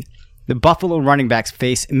appealing. The Buffalo running backs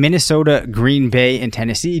face Minnesota, Green Bay, and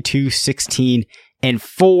Tennessee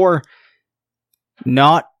 2-16-4.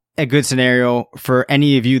 Not a good scenario for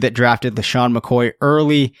any of you that drafted LaShawn McCoy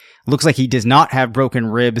early. Looks like he does not have broken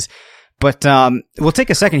ribs. But we'll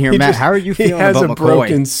take a second here, Matt. How are you feeling about McCoy? He has a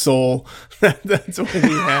broken soul. That's what he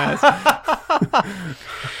has.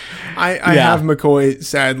 I have McCoy,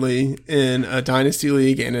 sadly, in a dynasty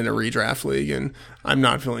league and in a redraft league, and I'm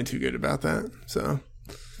not feeling too good about that. So,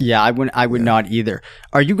 yeah, I would not either.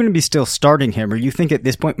 Are you going to be still starting him, or you think at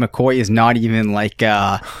this point McCoy is not even like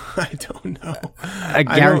I don't know, a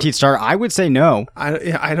guaranteed starter? I would say no.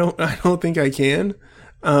 I don't think I can.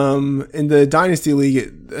 In the dynasty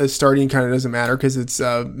league, starting kind of doesn't matter because it's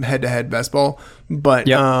head-to-head best ball. But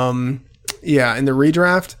in the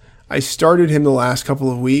redraft, I started him the last couple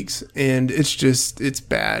of weeks, and it's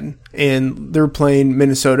bad. And they're playing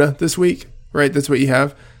Minnesota this week, right? That's what you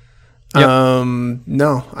have. Yep.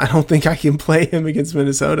 No, I don't think I can play him against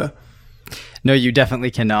Minnesota. No, you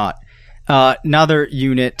definitely cannot. Another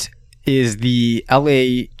unit is the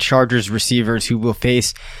LA Chargers receivers who will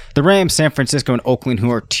face the Rams, San Francisco, and Oakland, who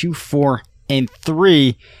are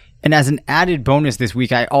 2-4-3. And as an added bonus this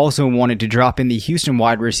week, I also wanted to drop in the Houston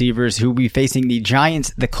wide receivers who will be facing the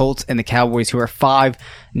Giants, the Colts, and the Cowboys, who are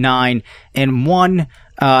 5-9-1.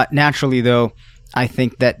 Naturally, though, I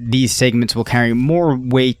think that these segments will carry more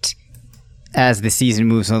weight as the season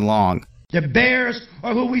moves along. The Bears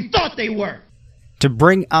are who we thought they were. To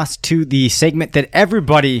bring us to the segment that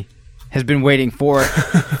everybody has been waiting for,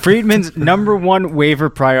 Friedman's number one waiver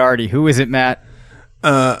priority. Who is it, Matt?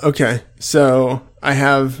 Okay, so I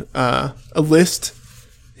have a list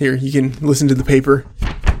here. You can listen to the paper.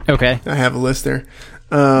 Okay. I have a list there.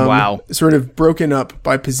 Wow. Sort of broken up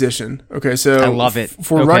by position. Okay, so I love it.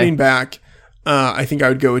 For running back, I think I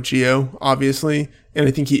would go with Gio, obviously. And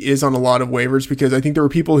I think he is on a lot of waivers because I think there were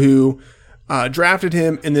people who drafted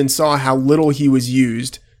him and then saw how little he was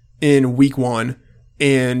used in week 1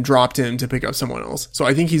 and dropped him to pick up someone else. So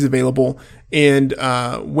I think he's available. And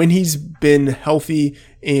when he's been healthy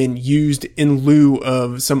and used in lieu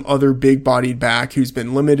of some other big-bodied back who's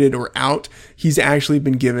been limited or out, he's actually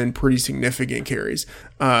been given pretty significant carries.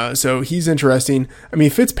 So he's interesting. I mean,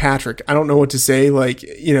 Fitzpatrick, I don't know what to say. Like,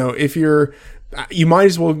 if you might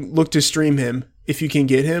as well look to stream him if you can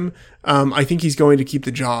get him. I think he's going to keep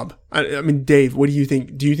the job. I mean, Dave, what do you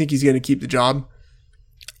think? Do you think he's going to keep the job?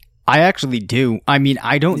 I actually do. I mean,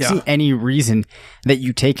 I don't see any reason that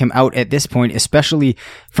you take him out at this point, especially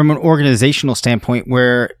from an organizational standpoint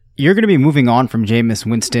where you're going to be moving on from Jameis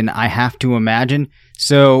Winston, I have to imagine.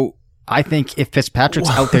 So I think if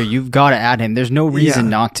Fitzpatrick's out there, you've got to add him. There's no reason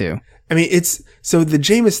not to. I mean, so the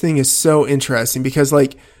Jameis thing is so interesting because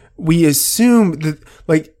we assume that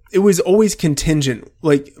it was always contingent.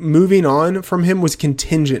 Moving on from him was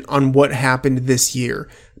contingent on what happened this year.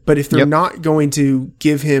 But if they're not going to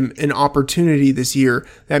give him an opportunity this year,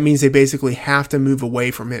 that means they basically have to move away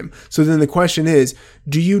from him. So then the question is,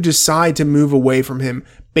 do you decide to move away from him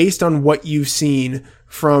based on what you've seen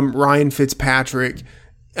from Ryan Fitzpatrick,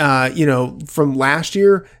 from last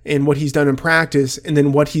year and what he's done in practice and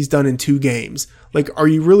then what he's done in 2 games? Are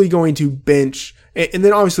you really going to bench? And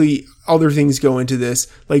then obviously other things go into this,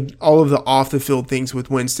 like all of the off the field things with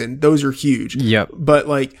Winston. Those are huge. Yep. But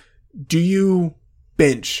do you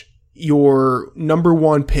bench your number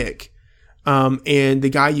 1 pick and the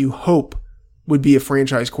guy you hope would be a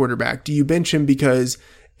franchise quarterback? Do you bench him because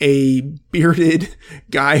a bearded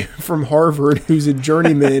guy from Harvard who's a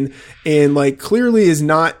journeyman and clearly is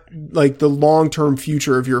not the long-term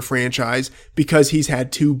future of your franchise because he's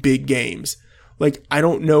had 2 big games? I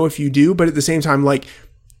don't know if you do, but at the same time,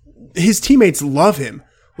 his teammates love him.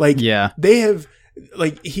 They have,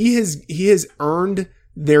 he has earned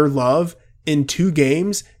their love in 2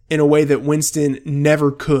 games in a way that Winston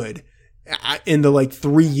never could in the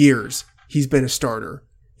 3 years he's been a starter.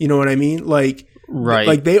 You know what I mean? Like, right.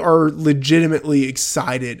 Like they are legitimately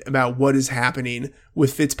excited about what is happening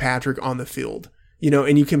with Fitzpatrick on the field. You know,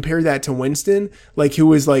 and you compare that to Winston, like who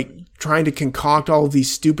was like trying to concoct all of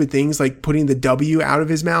these stupid things, like putting the W out of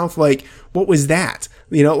his mouth. Like, what was that?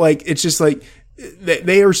 You know, like it's just like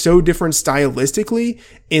they are so different stylistically,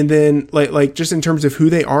 and then like just in terms of who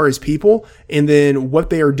they are as people, and then what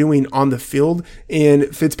they are doing on the field.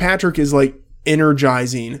 And Fitzpatrick is like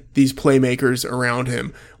energizing these playmakers around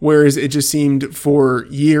him, whereas it just seemed for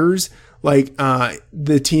years like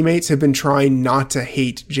the teammates have been trying not to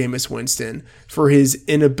hate Jameis Winston for his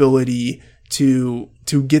inability to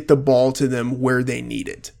get the ball to them where they need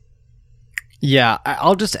it. Yeah,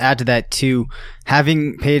 I'll just add to that too.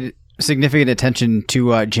 Having paid significant attention to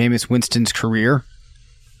Jameis Winston's career,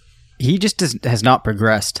 he just has not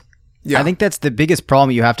progressed. Yeah. I think that's the biggest problem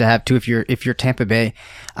you have to have too if you're Tampa Bay.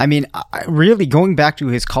 I mean, really going back to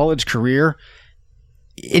his college career,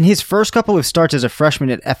 in his first couple of starts as a freshman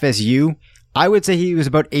at FSU, I would say he was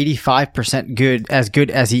about 85%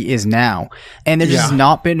 good as he is now. And there's just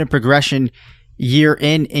not been a progression year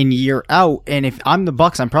in and year out. And if I'm the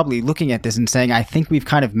Bucs, I'm probably looking at this and saying, I think we've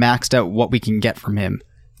kind of maxed out what we can get from him.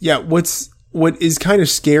 Yeah. What is kind of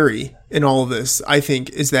scary in all of this, I think,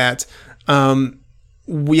 is that,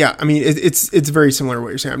 I mean, it's very similar to what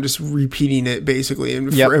you're saying. I'm just repeating it basically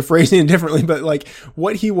and phrasing it differently. But like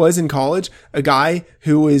what he was in college, a guy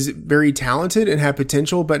who was very talented and had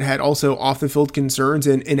potential, but had also off the field concerns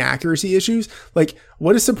and inaccuracy issues. Like,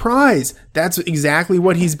 what a surprise. That's exactly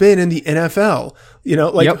what he's been in the NFL. You know,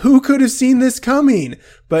 like who could have seen this coming?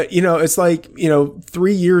 But, you know, it's like, you know,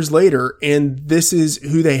 3 years later and this is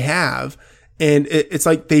who they have. And it's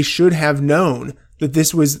like they should have known that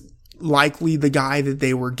this was likely the guy that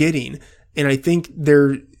they were getting. And I think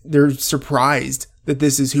they're surprised that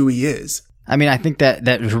this is who he is. I mean, I think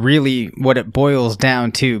that's really what it boils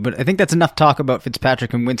down to, but I think that's enough talk about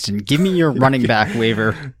Fitzpatrick and Winston. Give me your running back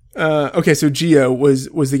waiver. Okay, so Gio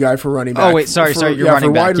was the guy for running back. Oh wait, sorry, you're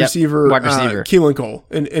running back. Wide receiver, wide receiver. Keelan Cole,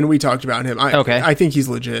 and we talked about him. I think he's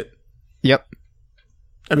legit. Yep.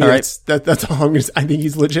 I mean, that's all I'm going to say. I think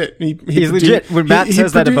he's legit. He's legit. When Matt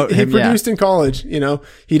says that about him, he produced in college. You know,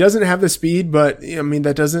 he doesn't have the speed, but I mean,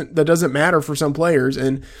 that doesn't matter for some players.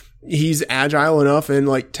 And he's agile enough and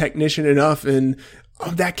like technician enough. And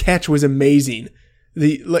that catch was amazing.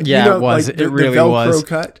 It was. It really was. Velcro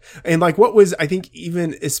cut. And like what was, I think,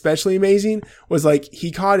 even especially amazing was like he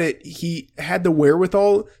caught it. He had the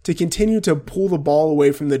wherewithal to continue to pull the ball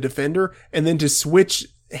away from the defender and then to switch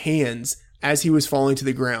hands as he was falling to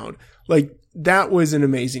the ground. Like that was an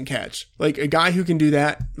amazing catch. Like a guy who can do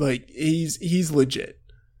that, like he's legit.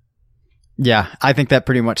 Yeah, I think that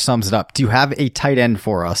pretty much sums it up. Do you have a tight end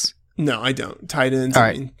for us? No, I don't. Tight ends. All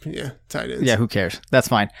right. Tight ends. Yeah, who cares? That's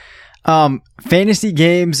fine. Fantasy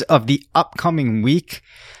games of the upcoming week.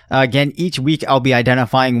 Again, each week I'll be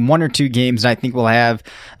identifying one or two games that I think will have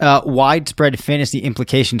widespread fantasy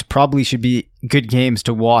implications. Probably should be good games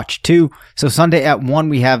to watch too. So Sunday at 1,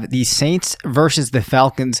 we have the Saints versus the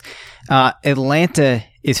Falcons. Atlanta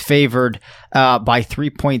is favored by 3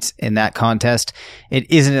 points in that contest.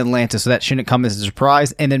 It is in Atlanta, so that shouldn't come as a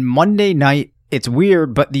surprise. And then Monday night, it's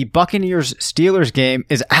weird, but the Buccaneers-Steelers game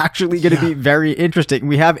is actually going to be very interesting.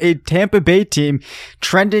 We have a Tampa Bay team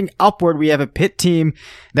trending upward. We have a Pitt team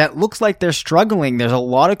that looks like they're struggling. There's a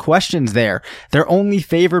lot of questions there. They're only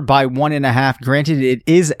favored by 1.5. Granted, it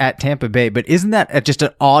is at Tampa Bay, but isn't that just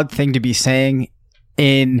an odd thing to be saying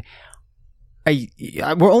we're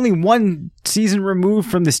only one season removed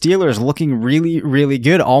from the Steelers looking really, really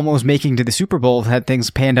good, almost making to the Super Bowl had things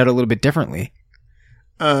panned out a little bit differently.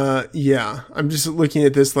 Yeah, I'm just looking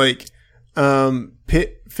at this like,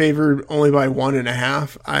 Pitt favored only by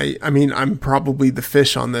 1.5. I mean, I'm probably the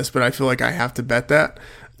fish on this, but I feel like I have to bet that.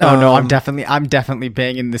 Oh no, I'm definitely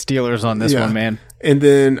banging the Steelers on this one, man. And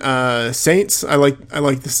then, Saints, I like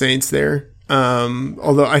the Saints there.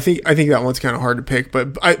 Although I think that one's kind of hard to pick,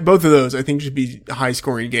 but both of those I think should be high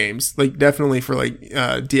scoring games. Like definitely for like,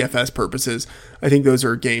 DFS purposes. I think those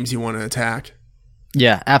are games you want to attack.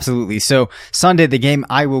 Yeah, absolutely. So Sunday, the game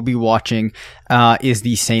I will be watching is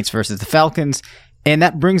the Saints versus the Falcons. And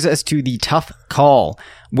that brings us to the tough call,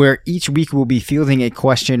 where each week we'll be fielding a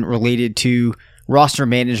question related to roster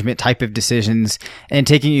management type of decisions and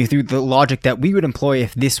taking you through the logic that we would employ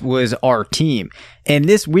if this was our team. And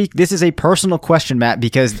this week, this is a personal question, Matt,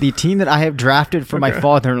 because the team that I have drafted for my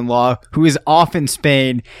father-in-law, who is off in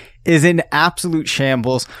Spain, is in absolute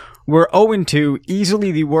shambles. We're 0-2,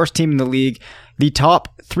 easily the worst team in the league. The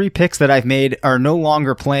top 3 picks that I've made are no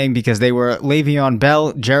longer playing because they were Le'Veon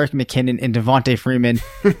Bell, Jerick McKinnon, and Devontae Freeman.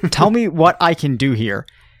 Tell me what I can do here.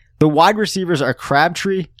 The wide receivers are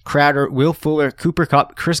Crabtree, Crowder, Will Fuller, Cooper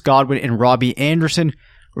Kupp, Chris Godwin, and Robbie Anderson.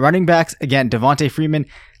 Running backs, again, Devontae Freeman,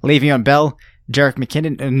 Le'Veon Bell, Jerick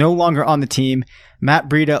McKinnon, no longer on the team, Matt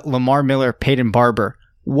Breida, Lamar Miller, Peyton Barber.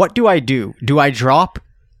 What do I do? Do I drop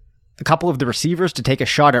a couple of the receivers to take a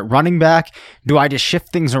shot at running back? Do I just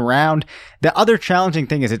shift things around? The other challenging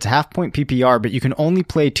thing is it's half-point PPR, but you can only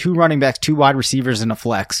play 2 running backs, 2 wide receivers, and a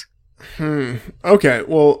flex. Okay,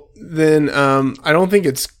 well, then I don't think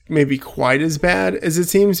it's maybe quite as bad as it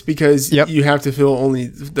seems because you have to fill only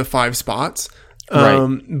the 5 spots.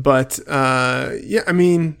 Right. But yeah, I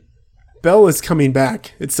mean, Bell is coming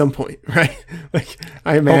back at some point, right? Like,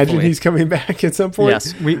 I imagine Hopefully. he's coming back at some point.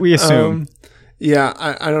 Yes, we assume. Yeah,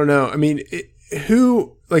 I don't know. I mean,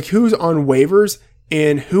 who's on waivers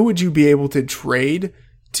and who would you be able to trade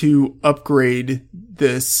to upgrade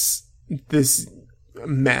this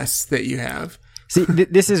mess that you have? See,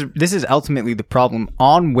 this is ultimately the problem.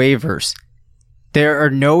 On waivers, there are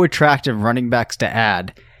no attractive running backs to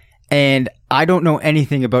add. And I don't know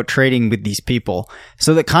anything about trading with these people.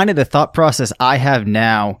 So the thought process I have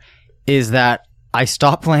now is that I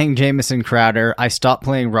stop playing Jamison Crowder. I stop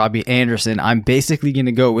playing Robbie Anderson. I'm basically going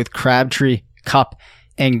to go with Crabtree, Kupp,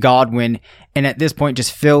 and Godwin. And at this point,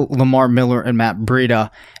 just fill Lamar Miller and Matt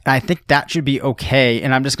Breida. And I think that should be okay.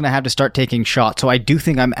 And I'm just going to have to start taking shots. So I do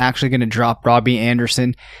think I'm actually going to drop Robbie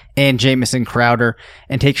Anderson and Jamison Crowder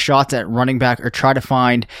and take shots at running back or try to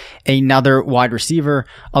find another wide receiver.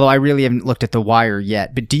 Although I really haven't looked at the wire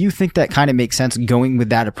yet. But do you think that kind of makes sense going with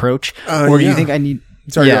that approach? Or do you think I need...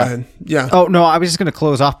 Sorry, go ahead. Yeah. Oh, no, I was just going to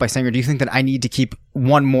close off by saying, or do you think that I need to keep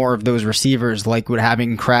one more of those receivers, like would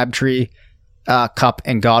having Crabtree, Kupp,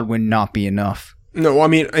 and Godwin not be enough? No, I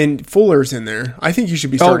mean, and Fuller's in there. I think you should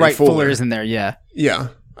be starting Fuller. Fuller is in there, yeah. Yeah.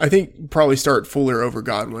 I think probably start Fuller over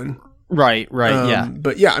Godwin. Right, yeah.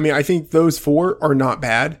 But yeah, I mean, I think those 4 are not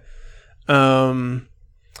bad. Yeah,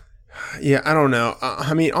 I don't know.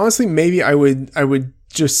 I mean, honestly, maybe I would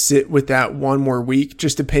just sit with that one more week,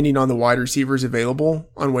 just depending on the wide receivers available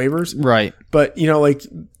on waivers. Right. But, like,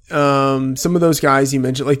 some of those guys you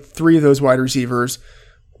mentioned, like 3 of those wide receivers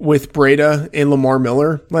with Breida and Lamar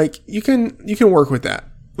Miller, like you can work with that.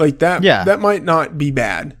 Like that, that might not be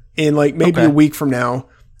bad. And like maybe a week from now,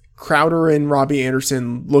 Crowder and Robbie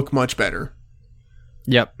Anderson look much better.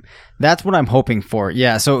 Yep. That's what I'm hoping for.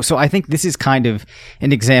 Yeah. So I think this is kind of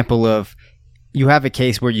an example of you have a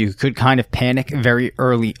case where you could kind of panic very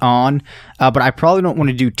early on, but I probably don't want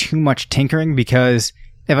to do too much tinkering because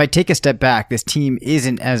if I take a step back, this team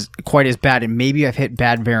isn't quite as bad, and maybe I've hit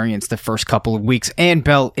bad variance the first couple of weeks, and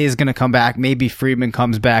Bell is going to come back. Maybe Freeman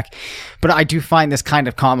comes back, but I do find this kind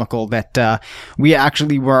of comical that we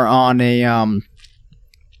actually were on a,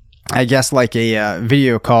 I guess like a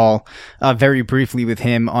video call very briefly with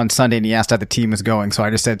him on Sunday, and he asked how the team was going, so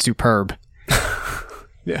I just said superb.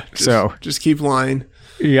 Yeah. Just keep lying.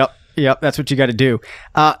 Yep, that's what you got to do.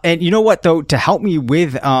 And you know what, though? To help me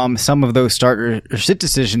with some of those start or sit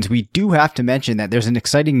decisions, we do have to mention that there's an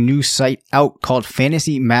exciting new site out called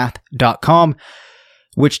fantasymath.com,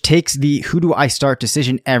 which takes the who do I start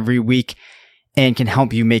decision every week and can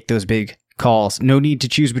help you make those big calls. No need to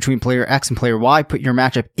choose between player X and player Y. Put your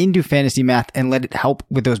matchup into Fantasy Math and let it help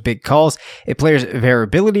with those big calls. It players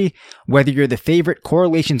variability, whether you're the favorite,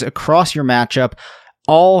 correlations across your matchup,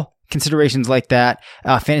 all considerations like that,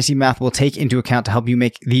 Fantasy Math will take into account to help you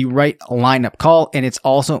make the right lineup call, and it's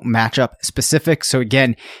also matchup specific. So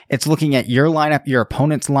again, it's looking at your lineup, your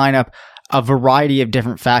opponent's lineup, a variety of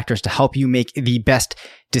different factors to help you make the best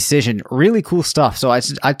decision. Really cool stuff. So I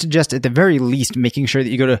suggest at the very least making sure that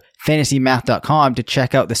you go to fantasymath.com to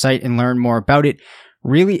check out the site and learn more about it.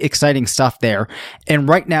 Really exciting stuff there. And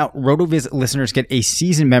right now, RotoViz listeners get a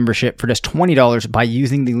season membership for just $20 by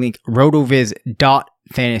using the link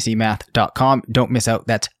rotoviz.fantasymath.com. Don't miss out.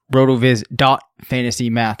 That's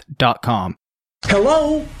rotoviz.fantasymath.com.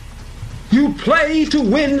 Hello? You play to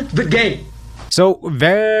win the game. So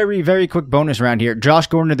very, very quick bonus round here. Josh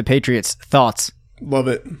Gordon to the Patriots. Thoughts? Love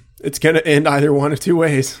it. It's going to end either one of 2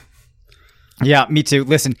 ways. Yeah, me too.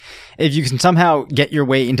 Listen, if you can somehow get your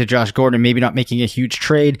way into Josh Gordon, maybe not making a huge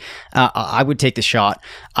trade, I would take the shot.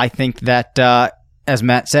 I think that, as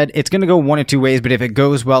Matt said, it's going to go 1 of 2 ways, but if it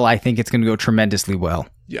goes well, I think it's going to go tremendously well.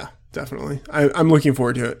 Yeah, definitely. I'm looking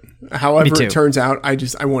forward to it. However it turns out, I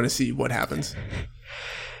want to see what happens.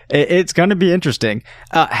 It's going to be interesting.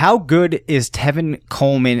 How good is Tevin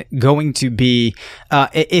Coleman going to be?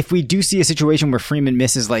 If we do see a situation where Freeman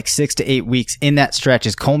misses like 6 to 8 weeks in that stretch,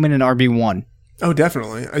 is Coleman an RB1? Oh,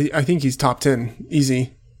 definitely. I think he's top 10.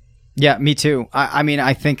 Easy. Yeah, me too. I mean,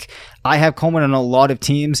 I think I have Coleman on a lot of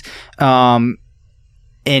teams.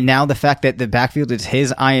 And now the fact that the backfield is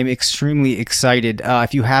his, I am extremely excited.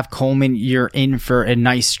 If you have Coleman, you're in for a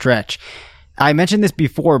nice stretch. I mentioned this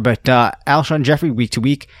before, but Alshon Jeffrey week to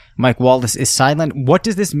week, Mike Wallace is sidelined. What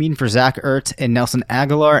does this mean for Zach Ertz and Nelson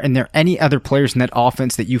Aguilar? And there any other players in that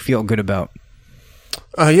offense that you feel good about?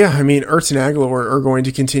 Yeah, I mean, Ertz and Aguilar are going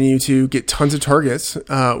to continue to get tons of targets,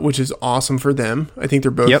 which is awesome for them. I think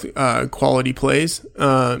they're both quality plays.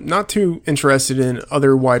 Not too interested in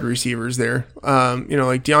other wide receivers there.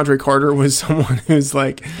 Like DeAndre Carter was someone who's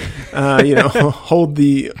like, hold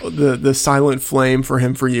the silent flame for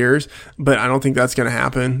him for years, but I don't think that's going to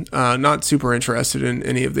happen. Not super interested in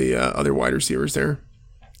any of the other wide receivers there.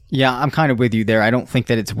 Yeah, I'm kind of with you there. I don't think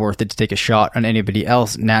that it's worth it to take a shot on anybody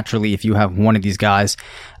else. Naturally, if you have one of these guys,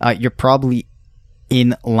 you're probably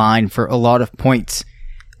in line for a lot of points.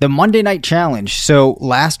 The Monday Night Challenge. So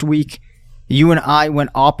last week, you and I went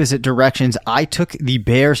opposite directions. I took the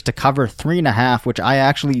Bears to cover 3.5, which I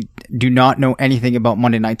actually do not know anything about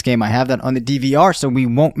Monday night's game. I have that on the DVR, so we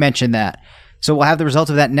won't mention that. So we'll have the results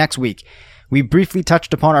of that next week. We briefly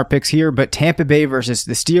touched upon our picks here, but Tampa Bay versus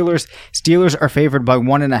the Steelers. Steelers are favored by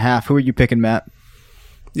 1.5. Who are you picking, Matt?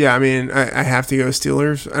 Yeah, I mean, I have to go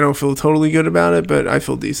Steelers. I don't feel totally good about it, but I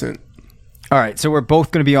feel decent. All right, so we're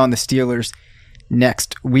both going to be on the Steelers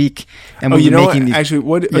next week, and what? Actually,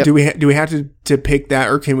 what do we do? We have to pick that,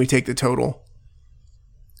 or can we take the total?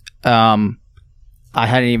 I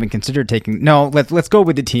hadn't even considered taking. No, let's go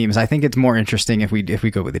with the teams. I think it's more interesting if we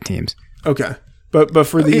go with the teams. Okay. But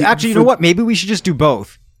for the you know what? Maybe we should just do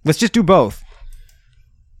both. Let's just do both.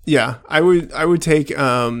 Yeah, I would take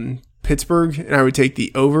Pittsburgh, and I would take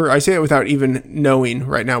the over. I say it without even knowing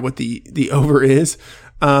right now what the over is.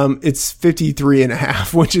 It's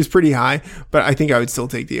 53.5, which is pretty high, but I think I would still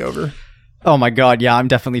take the over. Oh my God, yeah, I'm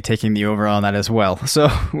definitely taking the over on that as well. So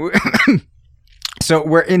we're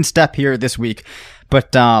in step here this week.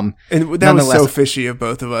 But and that was so fishy of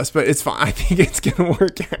both of us, but it's fine. I think it's going to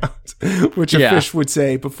work out, which a fish would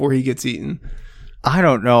say before he gets eaten. I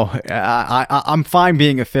don't know. I'm fine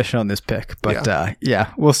being a fish on this pick, but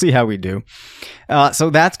we'll see how we do. So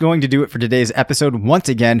that's going to do it for today's episode. Once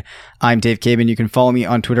again, I'm Dave Cabin. You can follow me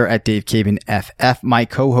on Twitter at DaveCabinFF. My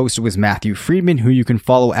co-host was Matthew Friedman, who you can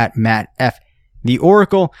follow at MattF. The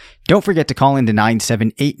Oracle. Don't forget to call into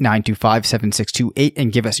 978-925-7628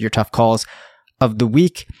 and give us your tough calls of the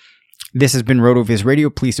week. This has been RotoViz Radio.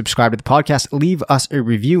 Please subscribe to the podcast, leave us a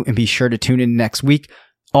review, and be sure to tune in next week.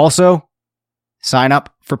 Also, sign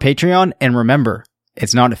up for Patreon, and remember,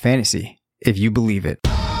 it's not a fantasy if you believe it.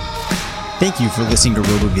 Thank you for listening to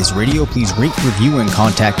RotoViz Radio. Please rate, review, and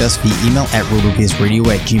contact us via email at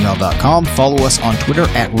rotovizradio@gmail.com. Follow us on Twitter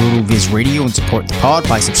at RotoViz Radio and support the pod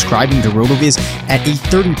by subscribing to RotoViz at a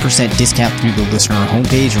 30% discount through the listener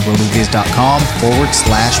homepage at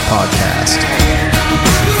rotoviz.com/podcast.